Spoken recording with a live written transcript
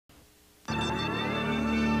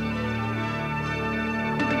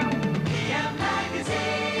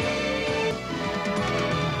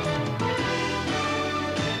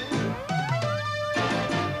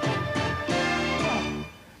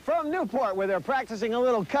Newport, where they're practicing a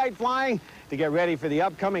little kite flying to get ready for the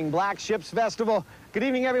upcoming Black Ships Festival. Good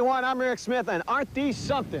evening, everyone. I'm Rick Smith, and aren't these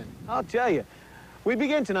something? I'll tell you. We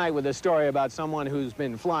begin tonight with a story about someone who's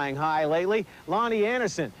been flying high lately, Lonnie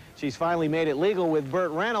Anderson. She's finally made it legal with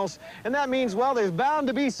Burt Reynolds, and that means, well, there's bound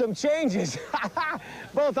to be some changes,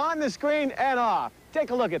 both on the screen and off. Take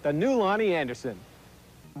a look at the new Lonnie Anderson.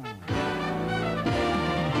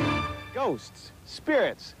 Ghosts,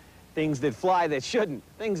 spirits, things that fly that shouldn't,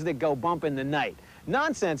 things that go bump in the night.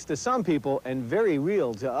 Nonsense to some people and very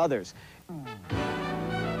real to others.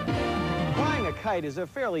 Flying a kite is a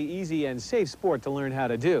fairly easy and safe sport to learn how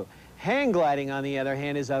to do. Hang gliding, on the other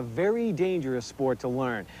hand, is a very dangerous sport to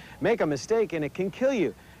learn. Make a mistake and it can kill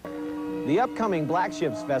you. The upcoming Black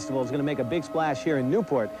Ships Festival is going to make a big splash here in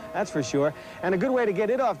Newport, that's for sure. And a good way to get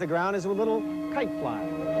it off the ground is with a little kite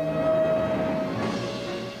flying.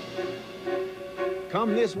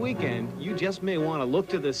 Come this weekend, you just may want to look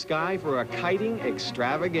to the sky for a kiting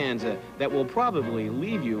extravaganza that will probably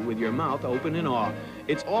leave you with your mouth open in awe.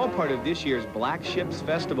 It's all part of this year's Black Ships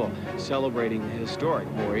Festival, celebrating the historic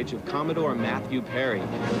voyage of Commodore Matthew Perry,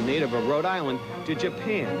 a native of Rhode Island, to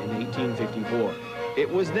Japan in 1854. It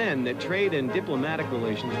was then that trade and diplomatic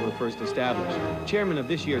relations were first established. Chairman of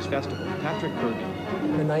this year's festival, Patrick Kirby.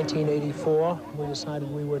 In 1984, we decided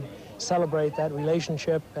we would celebrate that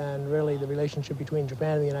relationship and really the relationship between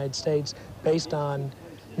Japan and the United States based on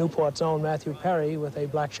Newport's own Matthew Perry with a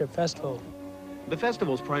Black Ship Festival. The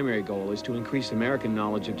festival's primary goal is to increase American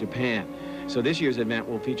knowledge of Japan. So this year's event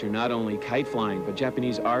will feature not only kite flying, but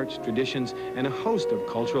Japanese arts, traditions, and a host of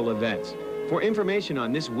cultural events. For information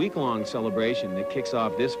on this week-long celebration that kicks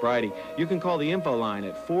off this Friday, you can call the info line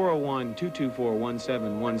at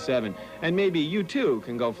 401-224-1717, and maybe you too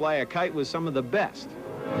can go fly a kite with some of the best.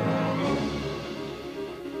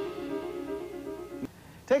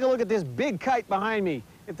 Take a look at this big kite behind me.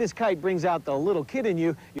 If this kite brings out the little kid in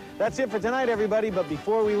you. That's it for tonight, everybody, but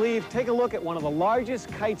before we leave, take a look at one of the largest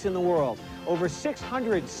kites in the world, over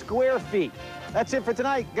 600 square feet. That's it for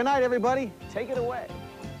tonight. Good night, everybody. Take it away.